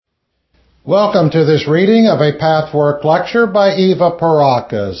Welcome to this reading of a Pathwork lecture by Eva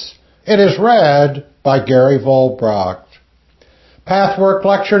Pierrakos. It is read by Gary Volbracht. Pathwork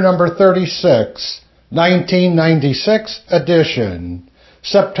lecture number 36, 1996 edition,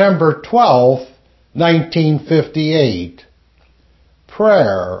 September 12th, 1958.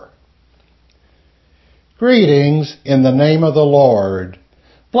 Prayer. Greetings in the name of the Lord.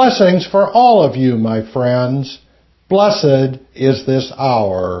 Blessings for all of you, my friends. Blessed is this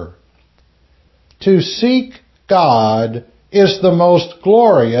hour. To seek God is the most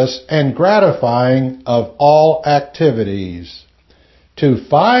glorious and gratifying of all activities. To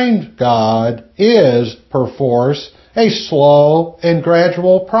find God is, perforce, a slow and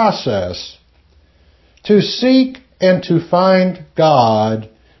gradual process. To seek and to find God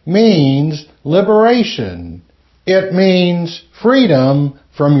means liberation. It means freedom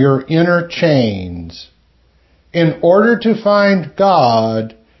from your inner chains. In order to find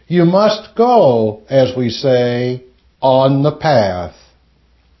God, you must go, as we say, on the path.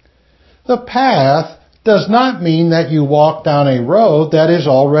 The path does not mean that you walk down a road that is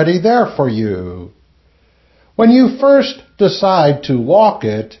already there for you. When you first decide to walk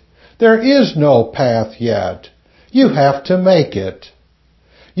it, there is no path yet. You have to make it.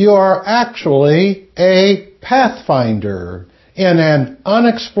 You are actually a pathfinder in an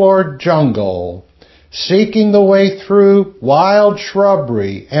unexplored jungle, seeking the way through wild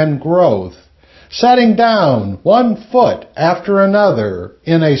shrubbery and growth, setting down one foot after another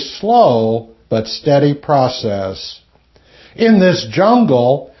in a slow but steady process. In this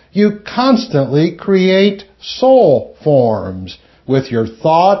jungle, you constantly create soul forms with your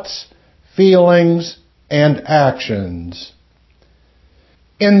thoughts, feelings, and actions.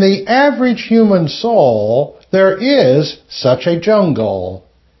 In the average human soul, there is such a jungle.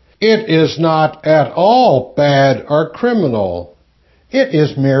 It is not at all bad or criminal. It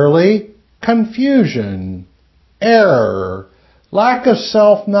is merely confusion, error, lack of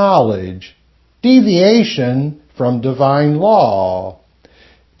self-knowledge, deviation from divine law.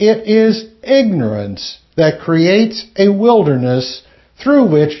 It is ignorance that creates a wilderness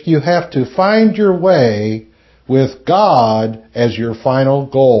through which you have to find your way with God as your final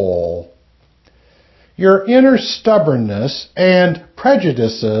goal. Your inner stubbornness and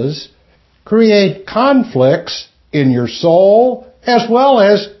prejudices create conflicts in your soul as well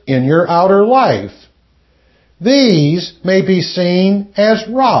as in your outer life. These may be seen as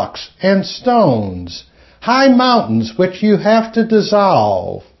rocks and stones, high mountains which you have to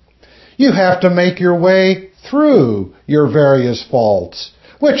dissolve. You have to make your way through your various faults,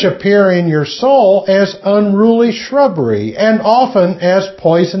 which appear in your soul as unruly shrubbery and often as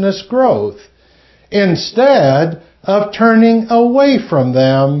poisonous growth, instead of turning away from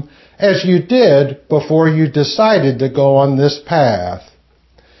them as you did before you decided to go on this path.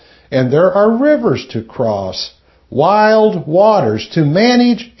 And there are rivers to cross, wild waters to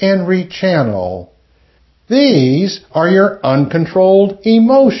manage and rechannel. These are your uncontrolled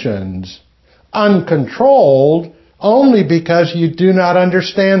emotions, uncontrolled only because you do not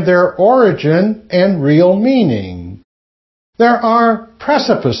understand their origin and real meaning. There are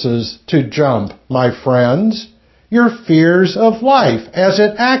precipices to jump, my friends. Your fears of life as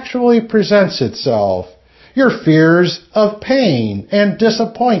it actually presents itself. Your fears of pain and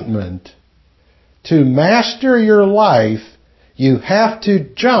disappointment. To master your life, you have to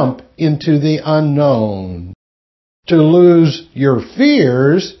jump into the unknown. To lose your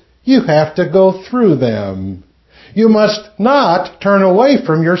fears, you have to go through them. You must not turn away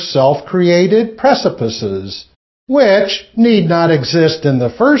from your self-created precipices, which need not exist in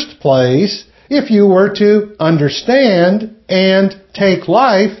the first place if you were to understand and take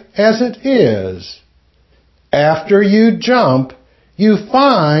life as it is. After you jump, you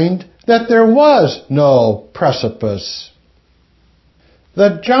find that there was no precipice.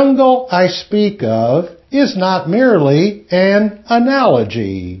 The jungle I speak of is not merely an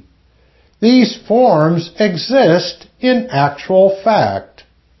analogy. These forms exist in actual fact.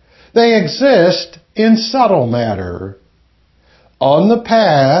 They exist in subtle matter. On the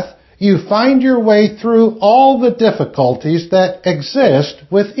path, you find your way through all the difficulties that exist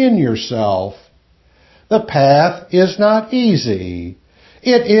within yourself. The path is not easy.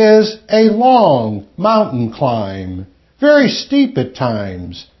 It is a long mountain climb, very steep at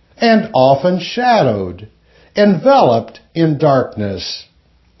times, and often shadowed, enveloped in darkness.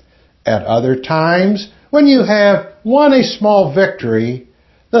 At other times, when you have won a small victory,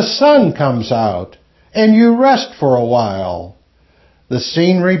 the sun comes out, and you rest for a while. The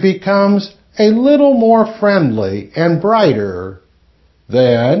scenery becomes a little more friendly and brighter.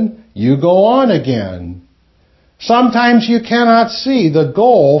 Then you go on again. Sometimes you cannot see the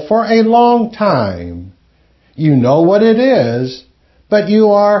goal for a long time. You know what it is, but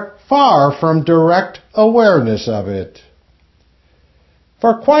you are far from direct awareness of it.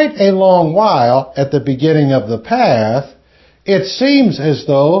 For quite a long while at the beginning of the path, it seems as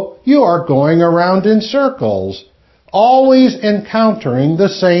though you are going around in circles, always encountering the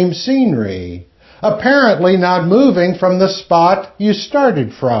same scenery, apparently not moving from the spot you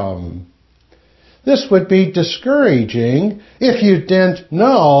started from. This would be discouraging if you didn't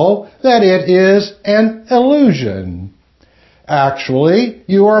know that it is an illusion. Actually,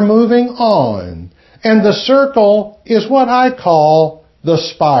 you are moving on, and the circle is what I call the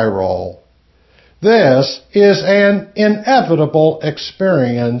spiral. This is an inevitable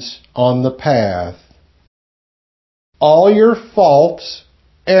experience on the path. All your faults,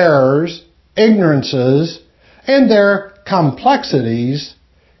 errors, ignorances, and their complexities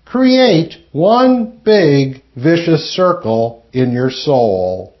create one big vicious circle in your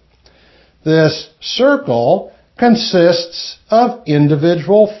soul. This circle consists of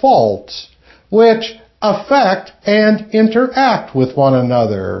individual faults, which affect and interact with one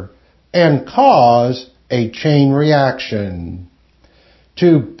another and cause a chain reaction.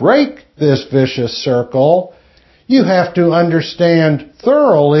 To break this vicious circle, you have to understand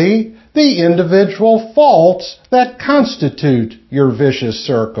thoroughly the individual faults that constitute your vicious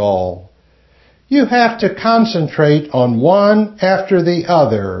circle. You have to concentrate on one after the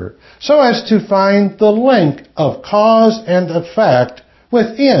other so as to find the link of cause and effect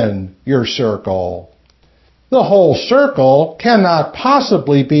within your circle. The whole circle cannot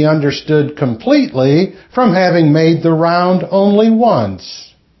possibly be understood completely from having made the round only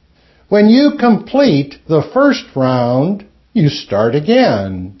once. When you complete the first round, you start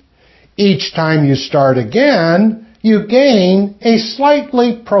again. Each time you start again, you gain a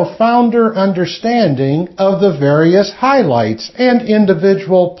slightly profounder understanding of the various highlights and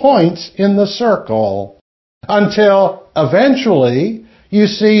individual points in the circle, until eventually you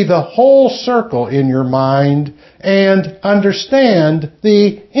see the whole circle in your mind and understand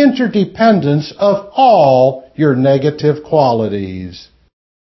the interdependence of all your negative qualities.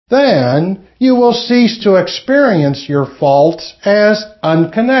 Then you will cease to experience your faults as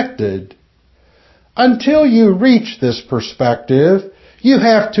unconnected. Until you reach this perspective, you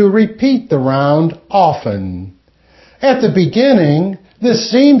have to repeat the round often. At the beginning, this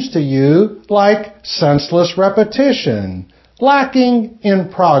seems to you like senseless repetition, lacking in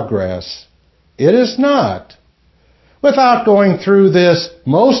progress. It is not. Without going through this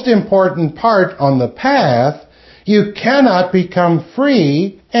most important part on the path, you cannot become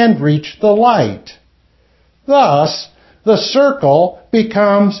free and reach the light. Thus, the circle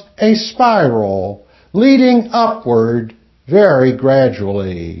becomes a spiral, leading upward very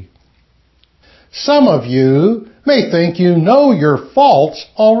gradually. Some of you may think you know your faults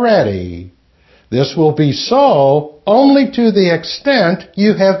already. This will be so only to the extent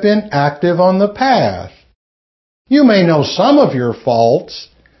you have been active on the path. You may know some of your faults,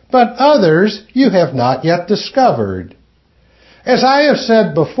 but others you have not yet discovered. As I have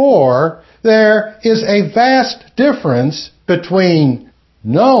said before, there is a vast difference between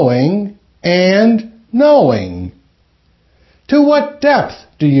knowing and knowing. To what depth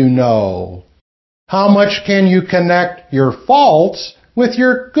do you know? How much can you connect your faults with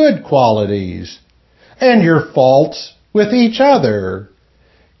your good qualities, and your faults with each other?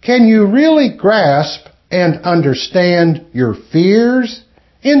 Can you really grasp and understand your fears,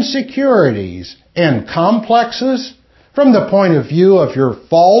 insecurities, and complexes from the point of view of your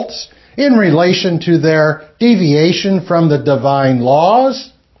faults in relation to their deviation from the divine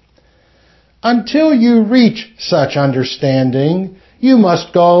laws? Until you reach such understanding, you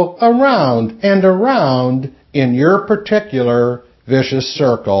must go around and around in your particular vicious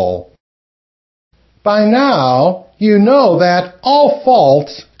circle. By now, you know that all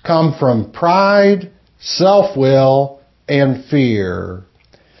faults come from pride, self-will, and fear.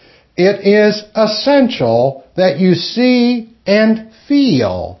 It is essential that you see and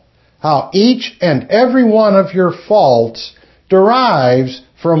feel how each and every one of your faults derives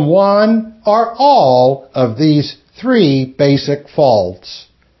from one or all of these three basic faults.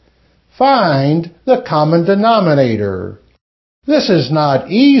 Find the common denominator. This is not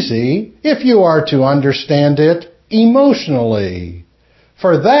easy if you are to understand it emotionally.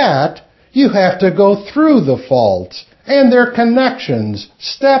 For that, you have to go through the faults and their connections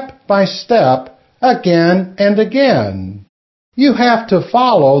step by step, again and again. You have to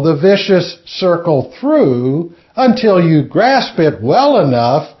follow the vicious circle through until you grasp it well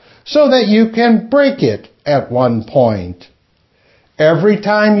enough so that you can break it at one point. every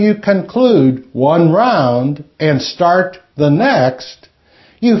time you conclude one round and start the next,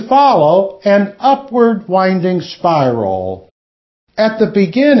 you follow an upward winding spiral. At the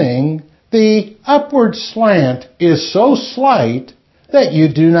beginning, the upward slant is so slight that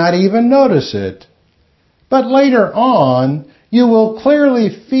you do not even notice it. But later on, you will clearly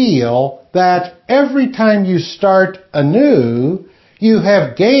feel that every time you start anew, you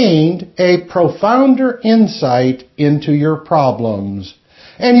have gained a profounder insight into your problems,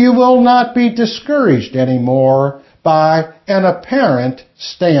 and you will not be discouraged anymore by an apparent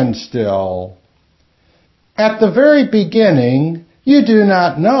standstill. At the very beginning, you do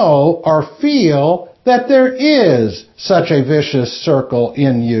not know or feel that there is such a vicious circle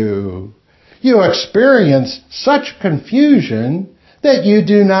in you. You experience such confusion that you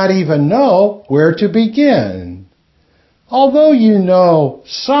do not even know where to begin. Although you know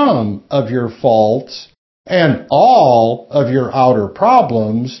some of your faults and all of your outer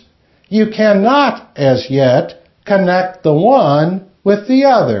problems, you cannot as yet connect the one with the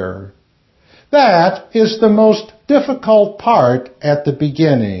other. That is the most difficult part at the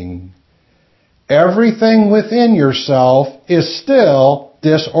beginning. Everything within yourself is still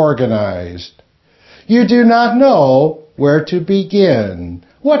disorganized. You do not know where to begin,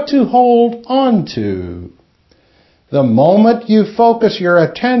 what to hold on to. The moment you focus your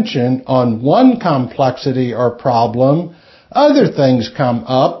attention on one complexity or problem, other things come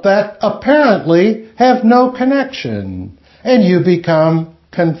up that apparently have no connection, and you become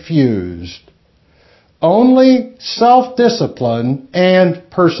confused. Only self-discipline and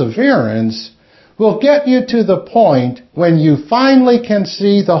perseverance will get you to the point when you finally can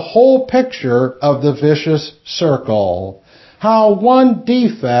see the whole picture of the vicious circle, how one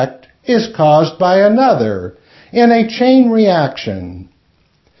defect is caused by another in a chain reaction.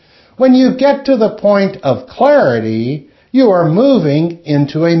 When you get to the point of clarity, you are moving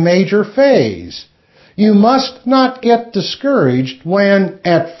into a major phase. You must not get discouraged when,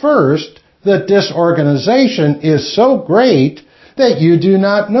 at first, the disorganization is so great that you do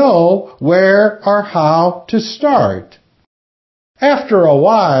not know where or how to start. After a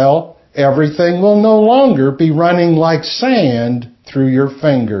while, everything will no longer be running like sand through your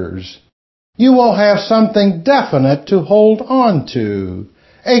fingers. You will have something definite to hold on to,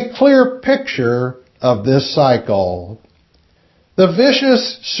 a clear picture of this cycle. The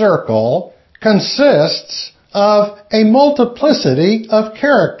vicious circle consists of a multiplicity of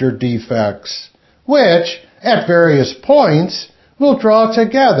character defects, which, at various points, will draw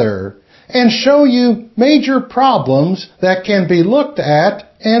together and show you major problems that can be looked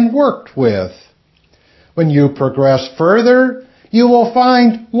at and worked with. When you progress further, you will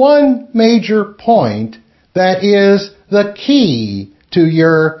find one major point that is the key to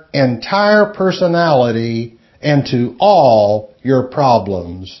your entire personality and to all your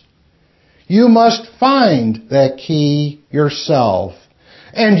problems. You must find that key yourself,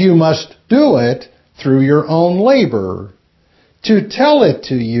 and you must do it through your own labor. To tell it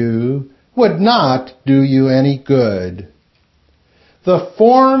to you would not do you any good. The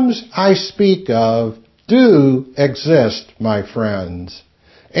forms I speak of do exist, my friends,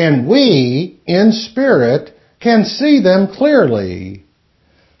 and we, in spirit, can see them clearly.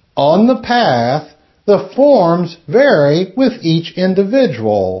 On the path, the forms vary with each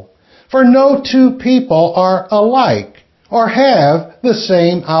individual, for no two people are alike or have the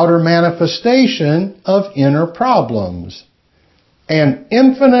same outer manifestation of inner problems. An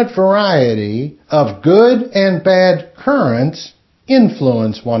infinite variety of good and bad currents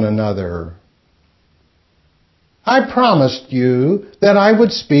influence one another. I promised you that I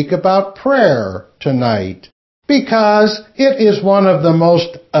would speak about prayer tonight, because it is one of the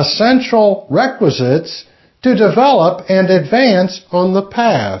most essential requisites to develop and advance on the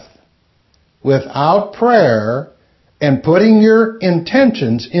path. Without prayer and putting your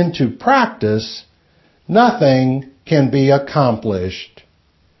intentions into practice, nothing can be accomplished.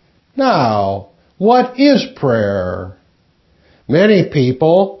 Now, what is prayer? Many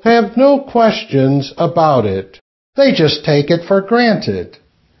people have no questions about it. They just take it for granted.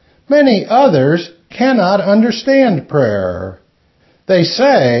 Many others cannot understand prayer. They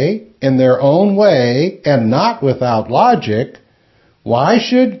say, in their own way and not without logic, why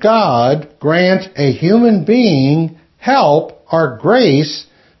should God grant a human being help or grace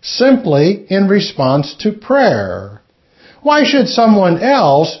simply in response to prayer? Why should someone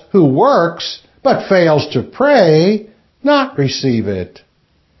else who works but fails to pray not receive it?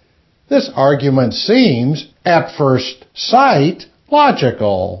 This argument seems, at first sight,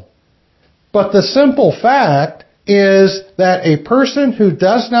 logical. But the simple fact is that a person who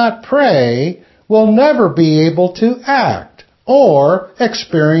does not pray will never be able to act or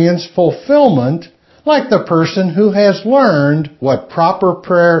experience fulfillment like the person who has learned what proper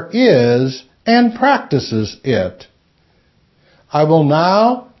prayer is and practices it. I will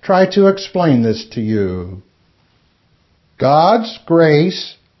now try to explain this to you. God's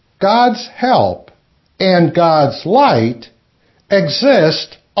grace, God's help, and God's light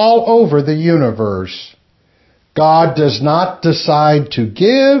exist all over the universe. God does not decide to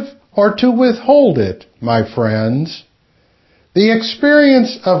give or to withhold it, my friends. The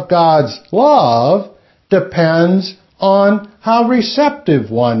experience of God's love depends on how receptive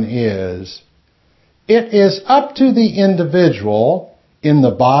one is. It is up to the individual, in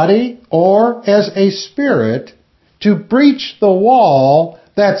the body or as a spirit, to breach the wall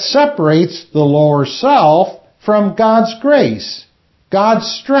that separates the lower self from God's grace, God's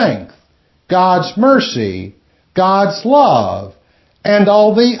strength, God's mercy, God's love, and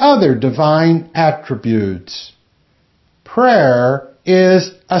all the other divine attributes. Prayer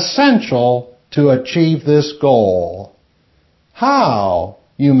is essential to achieve this goal. How,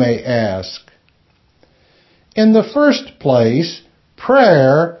 you may ask? In the first place,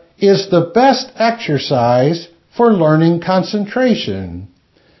 prayer is the best exercise for learning concentration.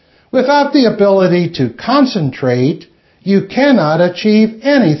 Without the ability to concentrate, you cannot achieve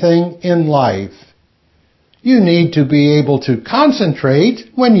anything in life. You need to be able to concentrate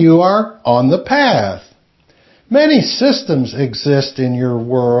when you are on the path. Many systems exist in your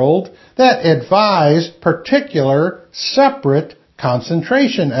world that advise particular, separate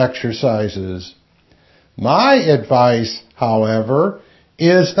concentration exercises. My advice, however,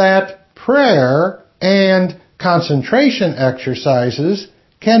 is that prayer and concentration exercises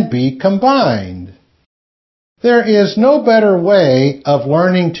can be combined. There is no better way of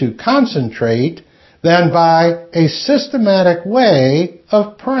learning to concentrate than by a systematic way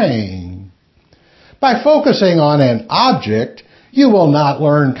of praying. By focusing on an object, you will not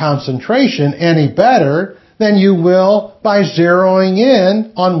learn concentration any better than you will by zeroing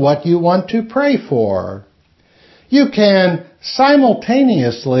in on what you want to pray for. You can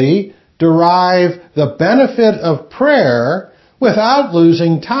simultaneously derive the benefit of prayer without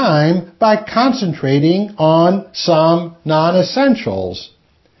losing time by concentrating on some non-essentials.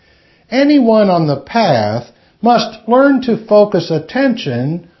 Anyone on the path must learn to focus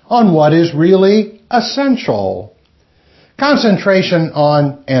attention on what is really essential. Concentration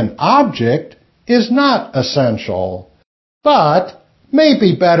on an object is not essential, but may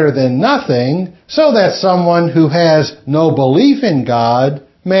be better than nothing, so that someone who has no belief in God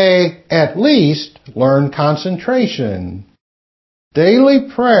may at least learn concentration. Daily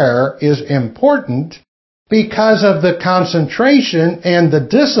prayer is important because of the concentration and the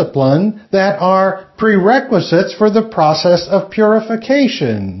discipline that are prerequisites for the process of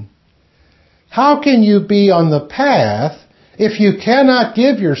purification. How can you be on the path if you cannot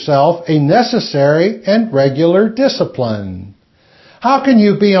give yourself a necessary and regular discipline? How can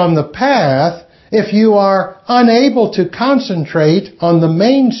you be on the path if you are unable to concentrate on the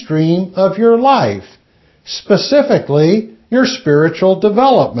mainstream of your life, specifically your spiritual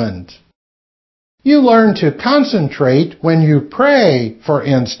development? You learn to concentrate when you pray, for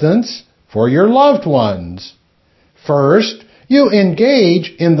instance, for your loved ones. First, you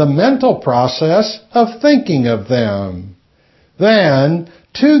engage in the mental process of thinking of them. Then,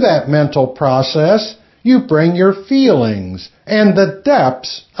 to that mental process, you bring your feelings and the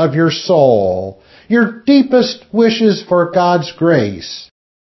depths of your soul, your deepest wishes for God's grace.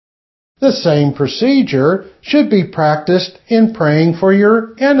 The same procedure should be practiced in praying for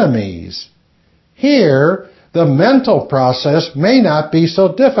your enemies. Here, the mental process may not be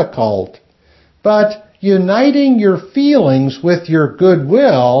so difficult, but uniting your feelings with your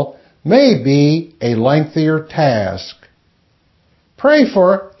goodwill may be a lengthier task. Pray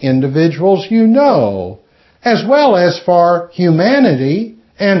for individuals you know, as well as for humanity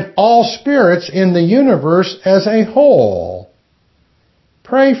and all spirits in the universe as a whole.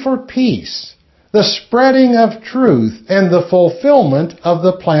 Pray for peace, the spreading of truth, and the fulfillment of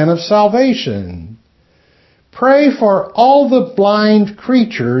the plan of salvation. Pray for all the blind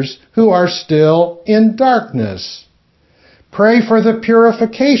creatures who are still in darkness. Pray for the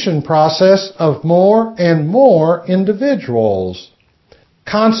purification process of more and more individuals.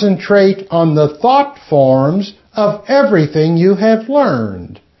 Concentrate on the thought forms of everything you have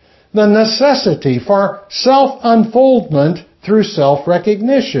learned, the necessity for self-unfoldment through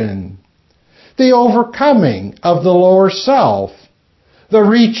self-recognition, the overcoming of the lower self, the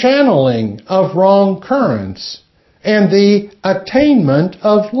rechanneling of wrong currents, and the attainment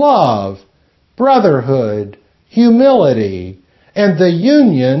of love, brotherhood, humility, and the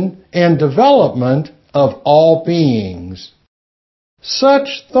union and development of all beings.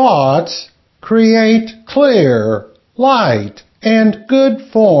 Such thoughts create clear, light, and good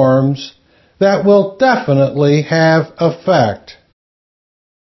forms that will definitely have effect.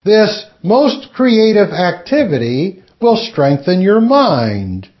 This most creative activity will strengthen your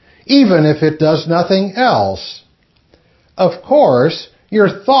mind, even if it does nothing else. Of course,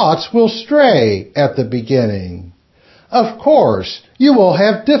 your thoughts will stray at the beginning. Of course, you will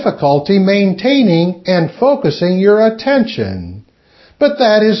have difficulty maintaining and focusing your attention, but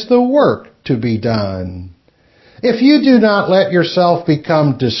that is the work to be done. If you do not let yourself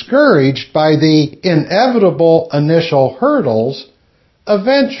become discouraged by the inevitable initial hurdles,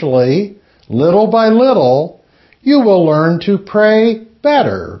 eventually, little by little, you will learn to pray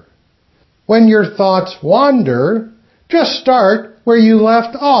better. When your thoughts wander, just start where you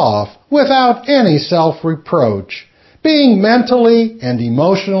left off without any self-reproach, being mentally and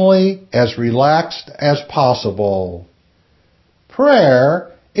emotionally as relaxed as possible.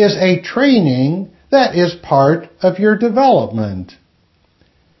 Prayer is a training that is part of your development.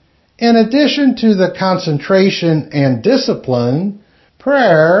 In addition to the concentration and discipline,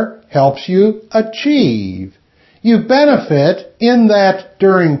 prayer helps you achieve. You benefit in that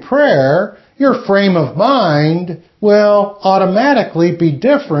during prayer, your frame of mind will automatically be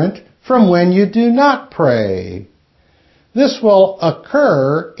different from when you do not pray. This will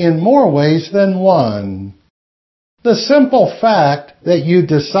occur in more ways than one. The simple fact that you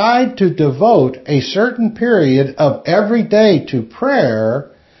decide to devote a certain period of every day to prayer,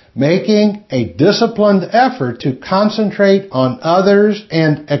 making a disciplined effort to concentrate on others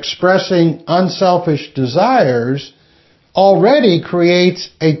and expressing unselfish desires, already creates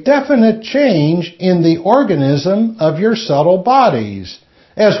a definite change in the organism of your subtle bodies,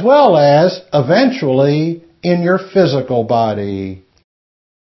 as well as, eventually, in your physical body.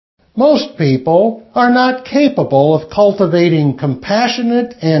 Most people are not capable of cultivating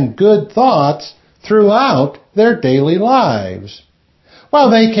compassionate and good thoughts throughout their daily lives. While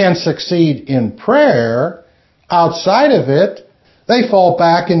they can succeed in prayer, outside of it, they fall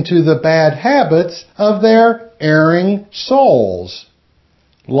back into the bad habits of their erring souls.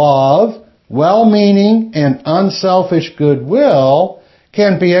 Love, well-meaning, and unselfish goodwill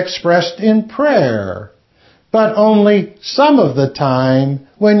can be expressed in prayer, but only some of the time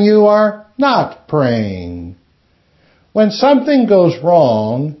when you are not praying. When something goes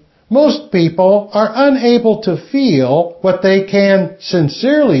wrong, most people are unable to feel what they can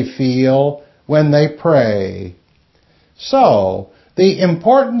sincerely feel when they pray. So, the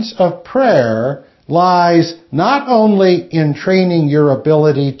importance of prayer lies not only in training your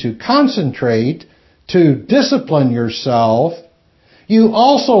ability to concentrate, to discipline yourself, you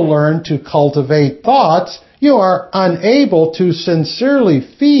also learn to cultivate thoughts you are unable to sincerely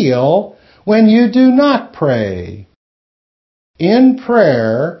feel when you do not pray. In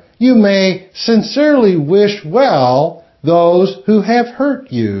prayer, you may sincerely wish well those who have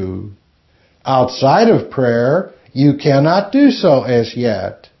hurt you. Outside of prayer, you cannot do so as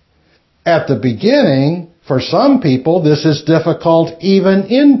yet. At the beginning, for some people, this is difficult even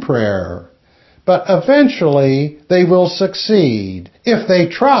in prayer. But eventually, they will succeed if they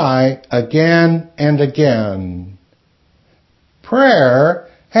try again and again. Prayer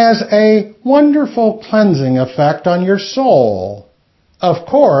has a wonderful cleansing effect on your soul. Of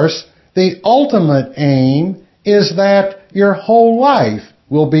course, the ultimate aim is that your whole life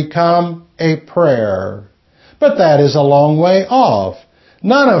will become a prayer. But that is a long way off.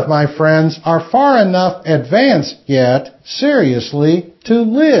 None of my friends are far enough advanced yet, seriously, to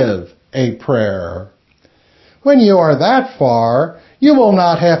live a prayer. When you are that far, you will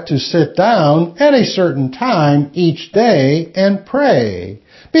not have to sit down at a certain time each day and pray,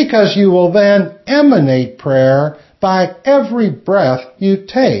 because you will then emanate prayer by every breath you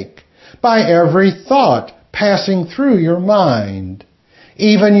take, by every thought passing through your mind.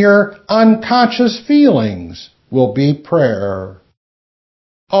 Even your unconscious feelings will be prayer.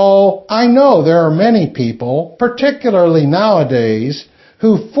 Oh, I know there are many people, particularly nowadays,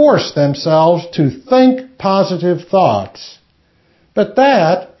 who force themselves to think positive thoughts. But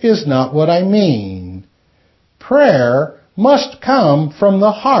that is not what I mean. Prayer must come from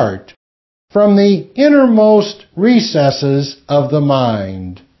the heart, from the innermost recesses of the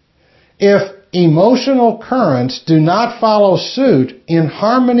mind. If emotional currents do not follow suit in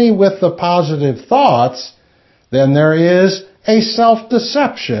harmony with the positive thoughts, then there is a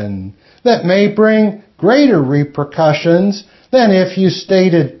self-deception that may bring greater repercussions than if you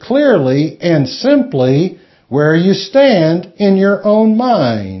stated clearly and simply where you stand in your own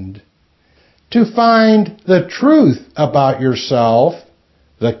mind. To find the truth about yourself,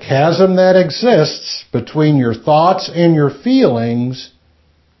 the chasm that exists between your thoughts and your feelings,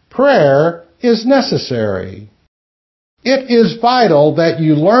 prayer is necessary. It is vital that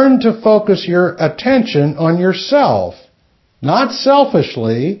you learn to focus your attention on yourself, not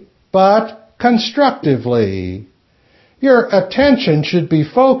selfishly, but constructively. Your attention should be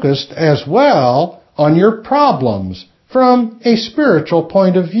focused as well on your problems from a spiritual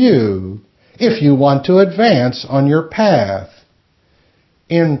point of view, if you want to advance on your path.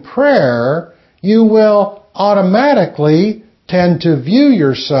 In prayer, you will automatically tend to view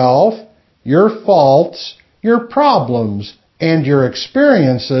yourself, your faults, your problems, and your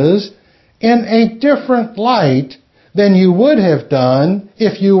experiences in a different light than you would have done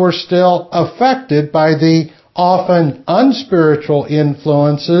if you were still affected by the often unspiritual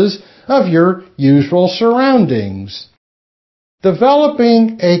influences of your usual surroundings.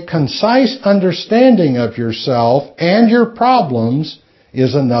 Developing a concise understanding of yourself and your problems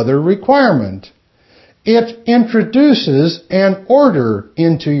is another requirement. It introduces an order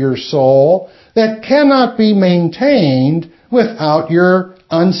into your soul that cannot be maintained without your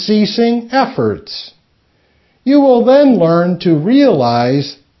unceasing efforts. You will then learn to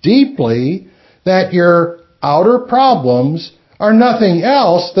realize deeply that your outer problems are nothing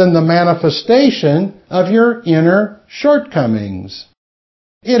else than the manifestation of your inner shortcomings.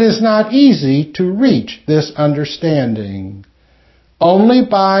 It is not easy to reach this understanding. Only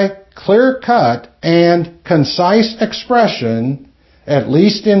by clear-cut and concise expression, at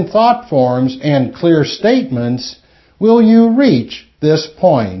least in thought forms and clear statements, will you reach this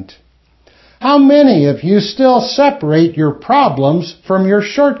point. How many of you still separate your problems from your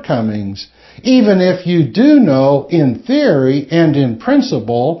shortcomings, even if you do know in theory and in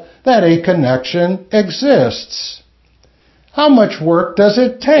principle that a connection exists? How much work does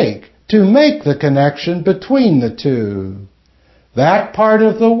it take to make the connection between the two? That part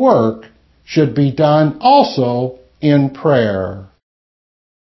of the work should be done also in prayer.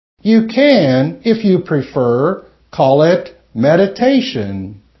 You can, if you prefer, call it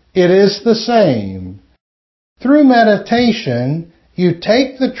meditation. It is the same. Through meditation, you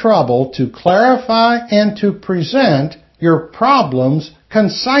take the trouble to clarify and to present your problems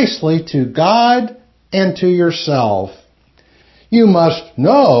concisely to God and to yourself. You must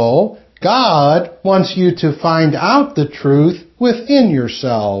know God wants you to find out the truth within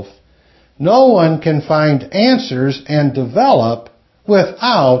yourself. No one can find answers and develop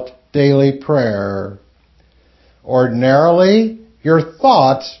without daily prayer. Ordinarily, your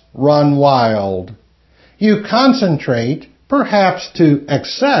thoughts run wild. You concentrate, perhaps to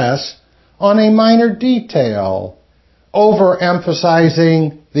excess, on a minor detail,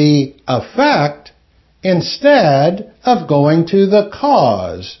 overemphasizing the effect instead of going to the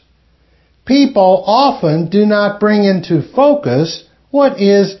cause. People often do not bring into focus what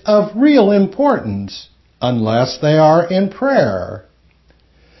is of real importance unless they are in prayer.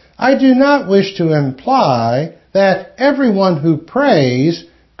 I do not wish to imply that everyone who prays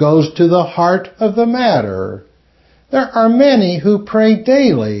goes to the heart of the matter. There are many who pray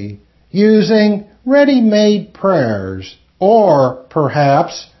daily using ready-made prayers, or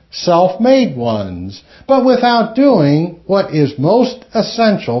perhaps self-made ones, but without doing what is most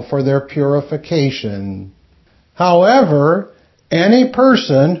essential for their purification. However, any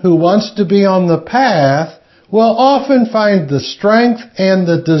person who wants to be on the path will often find the strength and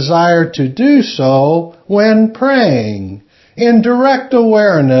the desire to do so when praying, in direct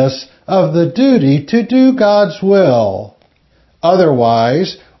awareness of the duty to do God's will.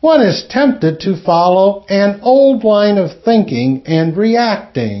 Otherwise, one is tempted to follow an old line of thinking and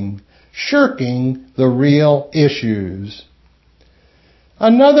reacting, shirking the real issues.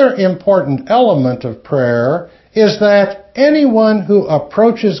 Another important element of prayer is that anyone who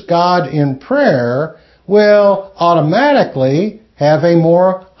approaches God in prayer will automatically have a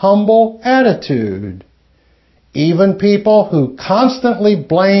more humble attitude. Even people who constantly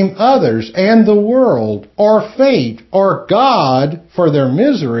blame others and the world or fate or God for their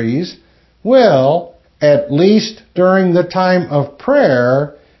miseries will, at least during the time of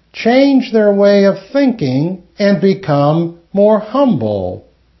prayer, change their way of thinking and become more humble.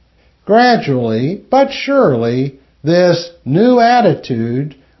 Gradually, but surely, this new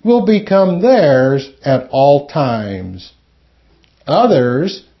attitude will become theirs at all times.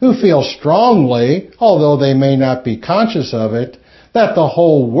 Others who feel strongly, although they may not be conscious of it, that the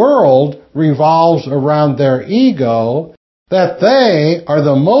whole world revolves around their ego, that they are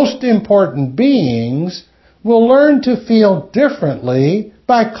the most important beings, will learn to feel differently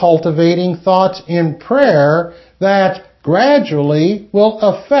by cultivating thoughts in prayer that gradually will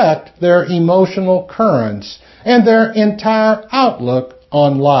affect their emotional currents and their entire outlook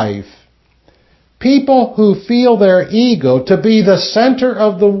on life. People who feel their ego to be the center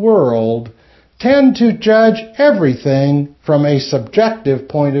of the world tend to judge everything from a subjective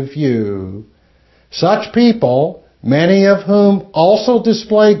point of view. Such people, many of whom also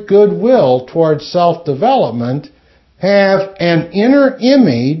display goodwill towards self-development, have an inner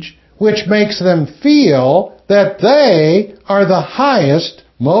image which makes them feel that they are the highest,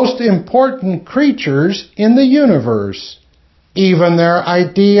 most important creatures in the universe. Even their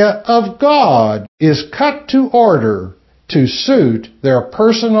idea of God is cut to order to suit their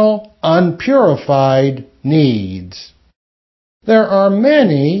personal, unpurified needs. There are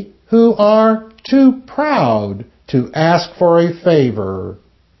many who are too proud to ask for a favor.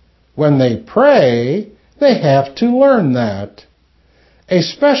 When they pray, they have to learn that. A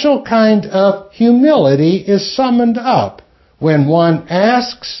special kind of humility is summoned up when one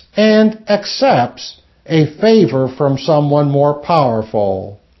asks and accepts a favor from someone more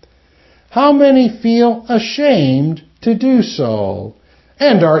powerful. How many feel ashamed to do so,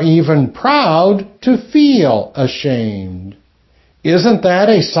 and are even proud to feel ashamed? Isn't that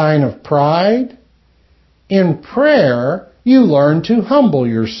a sign of pride? In prayer, you learn to humble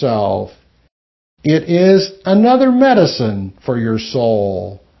yourself. It is another medicine for your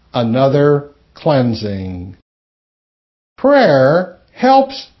soul, another cleansing. Prayer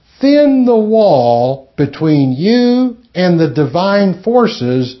helps thin the wall between you and the divine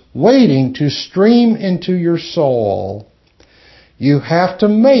forces waiting to stream into your soul. You have to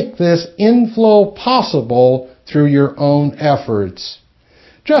make this inflow possible through your own efforts.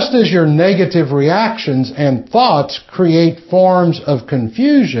 Just as your negative reactions and thoughts create forms of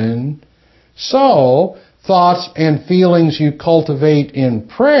confusion, so thoughts and feelings you cultivate in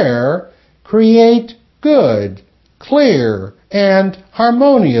prayer create good, clear, and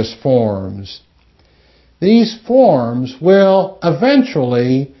harmonious forms. These forms will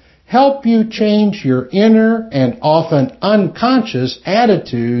eventually help you change your inner and often unconscious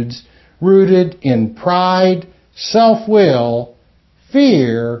attitudes rooted in pride, self-will,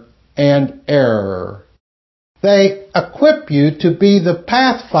 fear, and error. They equip you to be the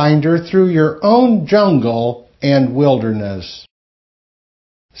pathfinder through your own jungle and wilderness.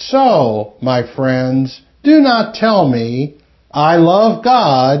 So, my friends, do not tell me, I love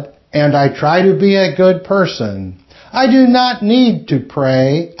God and I try to be a good person. I do not need to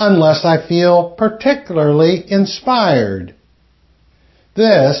pray unless I feel particularly inspired.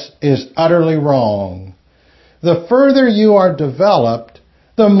 This is utterly wrong. The further you are developed,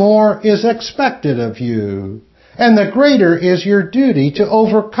 the more is expected of you, and the greater is your duty to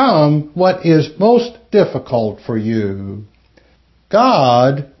overcome what is most difficult for you.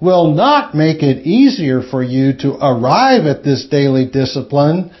 God will not make it easier for you to arrive at this daily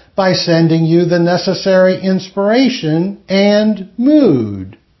discipline by sending you the necessary inspiration and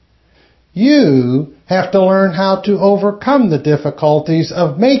mood. You have to learn how to overcome the difficulties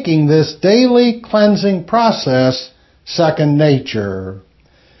of making this daily cleansing process second nature.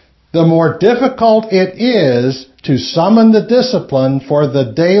 The more difficult it is to summon the discipline for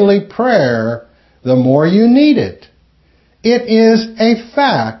the daily prayer, the more you need it. It is a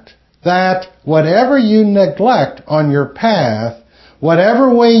fact that whatever you neglect on your path,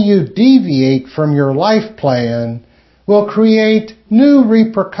 whatever way you deviate from your life plan, will create new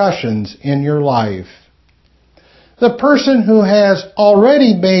repercussions in your life. The person who has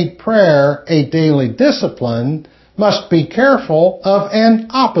already made prayer a daily discipline must be careful of an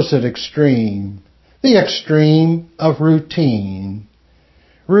opposite extreme, the extreme of routine.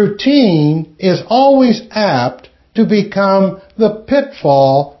 Routine is always apt to become the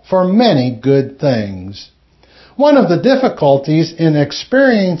pitfall for many good things. One of the difficulties in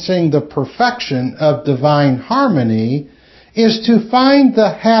experiencing the perfection of divine harmony is to find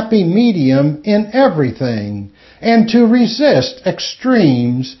the happy medium in everything and to resist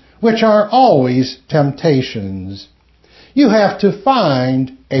extremes, which are always temptations. You have to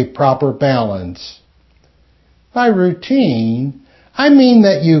find a proper balance. By routine, I mean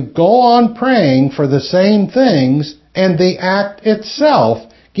that you go on praying for the same things and the act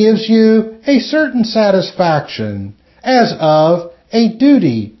itself gives you a certain satisfaction, as of a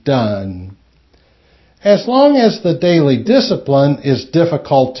duty done. As long as the daily discipline is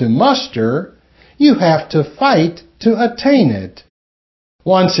difficult to muster, you have to fight to attain it.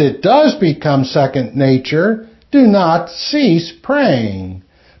 Once it does become second nature, do not cease praying,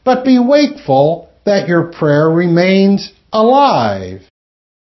 but be wakeful that your prayer remains alive.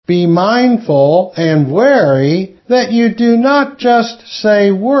 Be mindful and wary that you do not just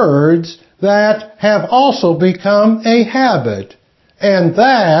say words that have also become a habit, and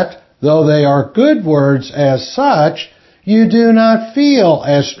that, though they are good words as such, you do not feel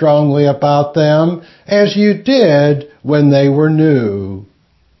as strongly about them as you did when they were new.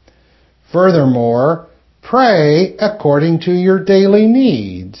 Furthermore, pray according to your daily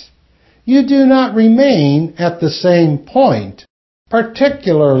needs. You do not remain at the same point,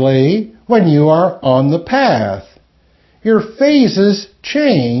 particularly when you are on the path. Your phases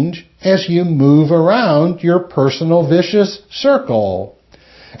change as you move around your personal vicious circle,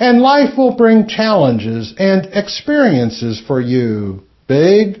 and life will bring challenges and experiences for you,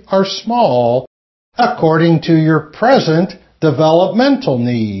 big or small, according to your present developmental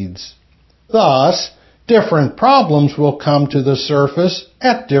needs. Thus, different problems will come to the surface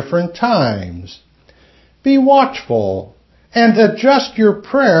at different times. Be watchful and adjust your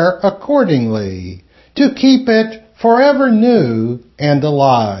prayer accordingly to keep it forever new and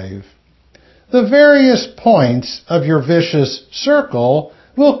alive. The various points of your vicious circle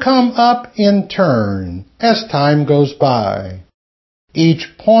will come up in turn as time goes by. Each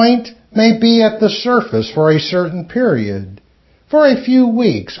point may be at the surface for a certain period, for a few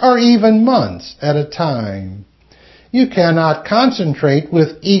weeks or even months at a time. You cannot concentrate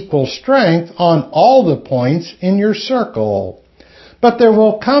with equal strength on all the points in your circle, but there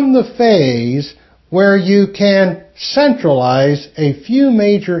will come the phase where you can centralize a few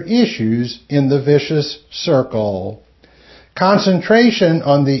major issues in the vicious circle. Concentration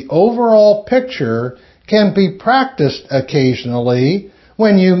on the overall picture can be practiced occasionally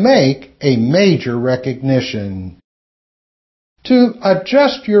when you make a major recognition. To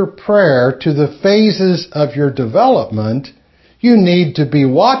adjust your prayer to the phases of your development, you need to be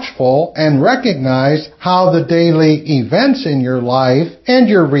watchful and recognize how the daily events in your life and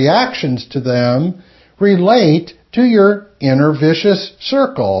your reactions to them relate to your inner vicious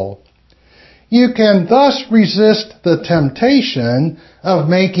circle. You can thus resist the temptation of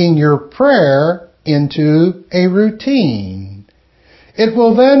making your prayer into a routine. It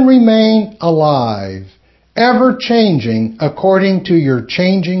will then remain alive, ever changing according to your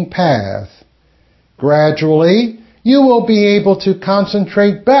changing path. Gradually, you will be able to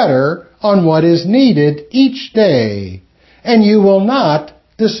concentrate better on what is needed each day, and you will not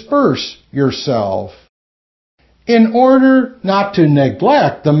disperse yourself. In order not to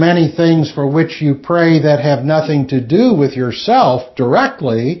neglect the many things for which you pray that have nothing to do with yourself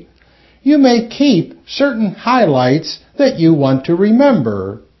directly, you may keep certain highlights that you want to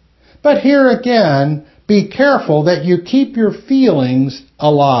remember. But here again, be careful that you keep your feelings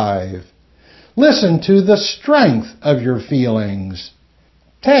alive. Listen to the strength of your feelings.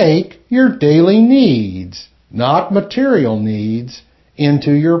 Take your daily needs, not material needs,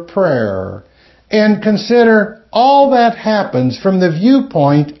 into your prayer, and consider all that happens from the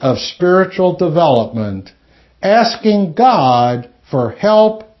viewpoint of spiritual development, asking God for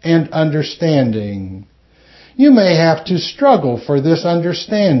help and understanding. You may have to struggle for this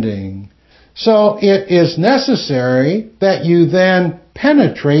understanding, so it is necessary that you then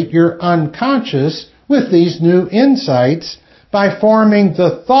penetrate your unconscious with these new insights by forming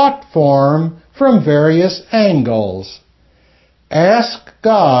the thought form from various angles. Ask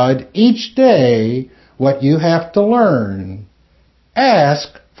God each day what you have to learn.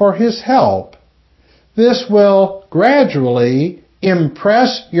 Ask for His help. This will gradually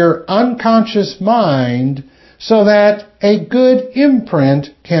impress your unconscious mind so that a good imprint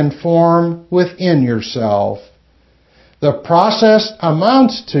can form within yourself. The process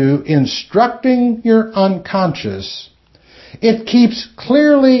amounts to instructing your unconscious. It keeps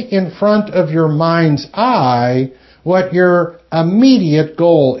clearly in front of your mind's eye what your immediate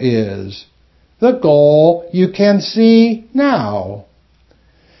goal is, the goal you can see now.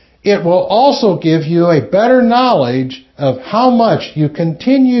 It will also give you a better knowledge of how much you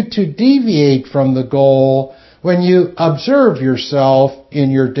continue to deviate from the goal when you observe yourself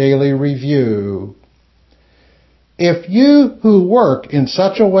in your daily review. If you who work in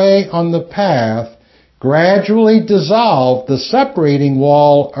such a way on the path gradually dissolve the separating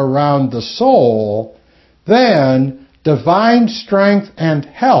wall around the soul, then divine strength and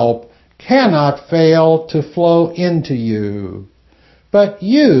help cannot fail to flow into you. But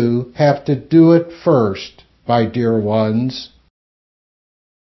you have to do it first, my dear ones.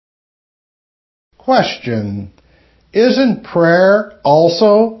 Question: Isn't prayer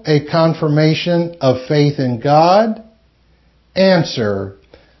also a confirmation of faith in God? Answer: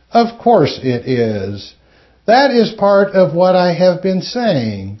 Of course it is. That is part of what I have been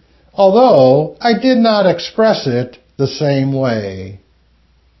saying, although I did not express it the same way.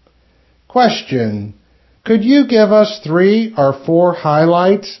 Question: Could you give us 3 or 4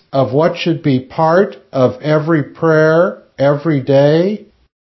 highlights of what should be part of every prayer every day?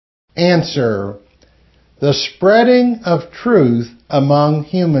 Answer: the spreading of truth among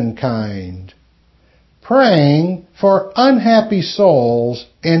humankind. Praying for unhappy souls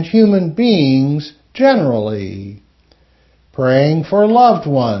and human beings generally. Praying for loved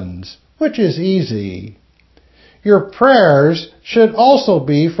ones, which is easy. Your prayers should also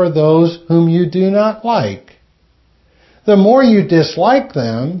be for those whom you do not like. The more you dislike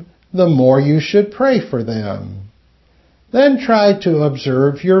them, the more you should pray for them. Then try to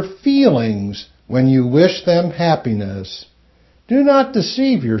observe your feelings when you wish them happiness. Do not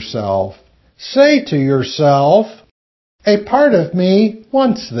deceive yourself. Say to yourself, "A part of me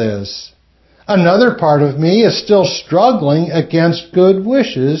wants this. Another part of me is still struggling against good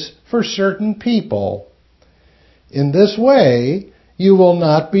wishes for certain people." In this way, you will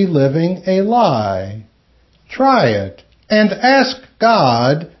not be living a lie. Try it and ask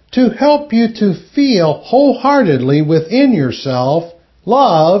God to help you to feel wholeheartedly within yourself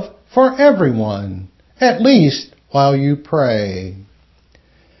love for everyone, at least while you pray.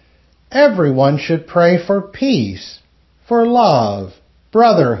 Everyone should pray for peace, for love,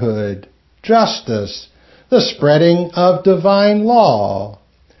 brotherhood, justice, the spreading of divine law.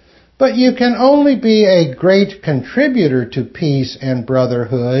 But you can only be a great contributor to peace and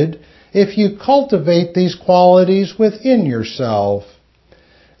brotherhood if you cultivate these qualities within yourself.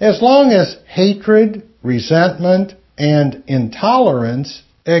 As long as hatred, resentment, and intolerance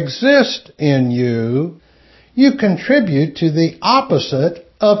exist in you, you contribute to the opposite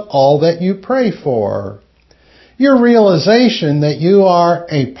of all that you pray for. Your realization that you are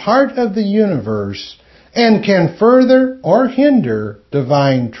a part of the universe and can further or hinder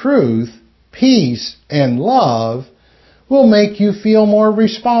divine truth, peace, and love will make you feel more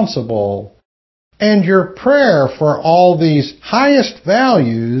responsible. And your prayer for all these highest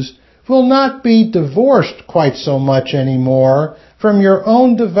values will not be divorced quite so much anymore from your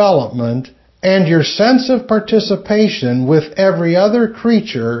own development and your sense of participation with every other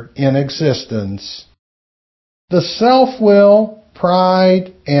creature in existence. The self-will,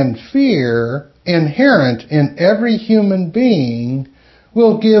 pride, and fear inherent in every human being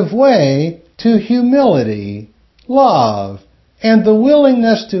will give way to humility, love, and the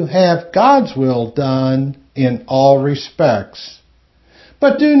willingness to have God's will done in all respects.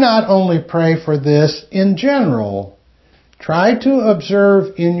 But do not only pray for this in general. Try to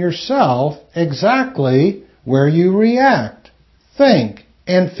observe in yourself exactly where you react, think,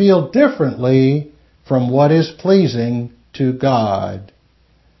 and feel differently from what is pleasing to God.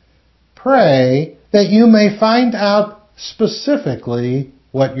 Pray that you may find out specifically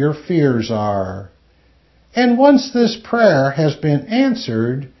what your fears are. And once this prayer has been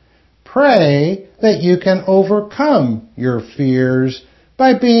answered, pray that you can overcome your fears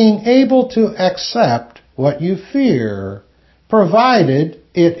by being able to accept what you fear, provided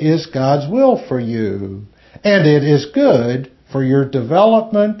it is God's will for you, and it is good for your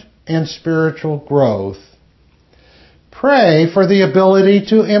development and spiritual growth. Pray for the ability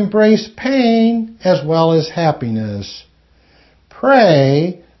to embrace pain as well as happiness.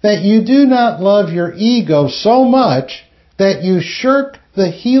 Pray that you do not love your ego so much that you shirk the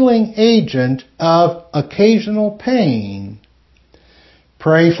healing agent of occasional pain.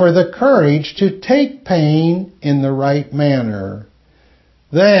 Pray for the courage to take pain in the right manner.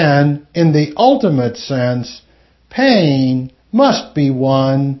 Then, in the ultimate sense, pain must be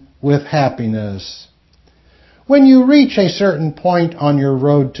won with happiness. When you reach a certain point on your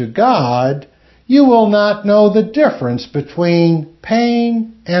road to God, you will not know the difference between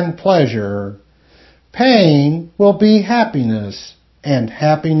pain and pleasure. Pain will be happiness, and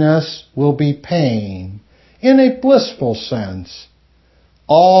happiness will be pain, in a blissful sense.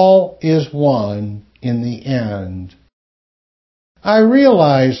 All is one in the end. I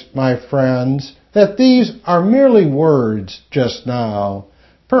realize, my friends, that these are merely words just now,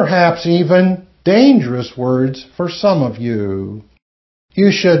 perhaps even dangerous words for some of you.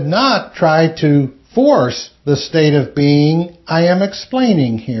 You should not try to force the state of being I am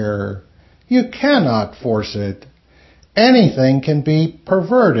explaining here. You cannot force it. Anything can be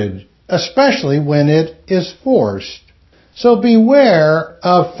perverted, especially when it is forced. So beware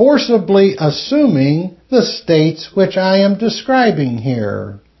of forcibly assuming the states which I am describing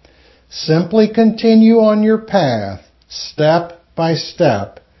here. Simply continue on your path, step by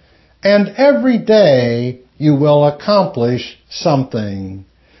step, and every day you will accomplish something.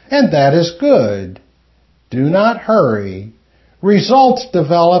 And that is good. Do not hurry. Results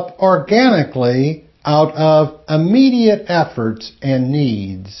develop organically out of immediate efforts and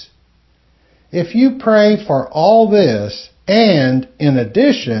needs. If you pray for all this and, in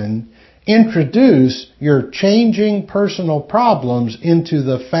addition, introduce your changing personal problems into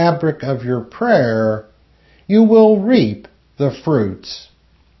the fabric of your prayer, you will reap the fruits.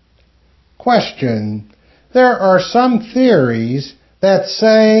 Question: there are some theories that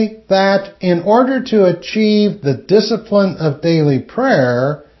say that in order to achieve the discipline of daily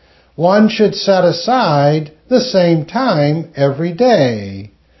prayer, one should set aside the same time every day.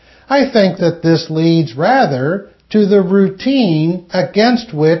 I think that this leads rather to the routine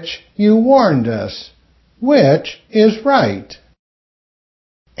against which you warned us. Which is right?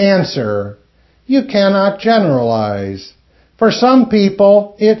 Answer: you cannot generalize. For some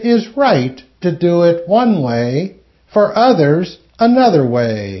people, it is right to do it one way, for others, another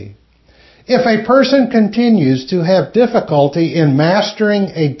way. If a person continues to have difficulty in mastering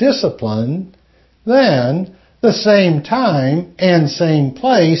a discipline, then the same time and same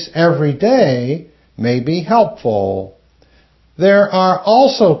place every day may be helpful. There are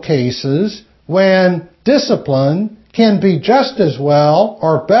also cases when discipline can be just as well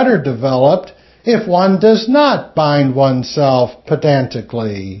or better developed if one does not bind oneself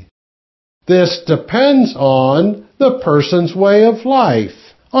pedantically. This depends on the person's way of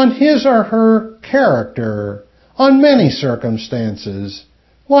life, on his or her character, on many circumstances.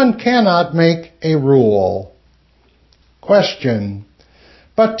 One cannot make a rule. Question: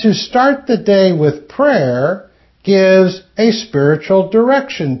 but to start the day with prayer gives a spiritual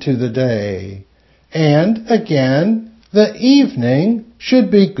direction to the day. And again, the evening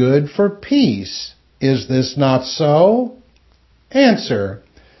should be good for peace. Is this not so? Answer: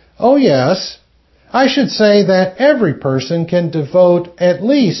 oh yes. I should say that every person can devote at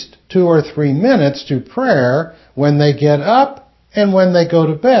least 2 or 3 minutes to prayer when they get up and when they go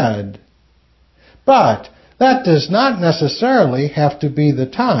to bed. But that does not necessarily have to be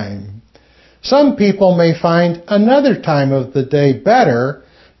the time. Some people may find another time of the day better,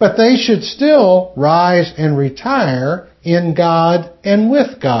 but they should still rise and retire in God and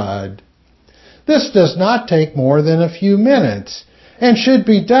with God. This does not take more than a few minutes, and should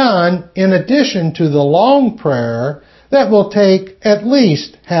be done in addition to the long prayer that will take at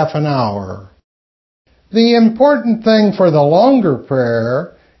least half an hour. The important thing for the longer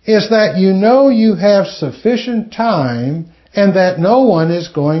prayer is that you know you have sufficient time and that no one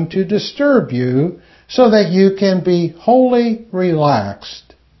is going to disturb you so that you can be wholly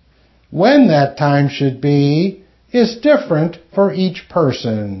relaxed. When that time should be is different for each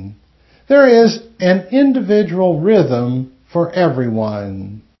person. There is an individual rhythm for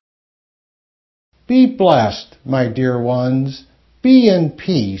everyone. Be blessed, my dear ones. Be in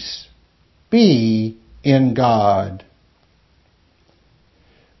peace. Be in God.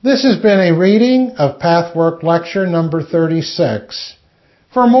 This has been a reading of Pathwork Lecture number 36.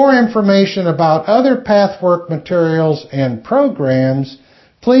 For more information about other Pathwork materials and programs,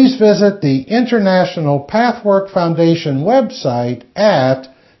 please visit the International Pathwork Foundation website at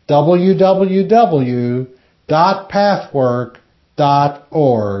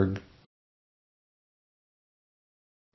www.pathwork.org.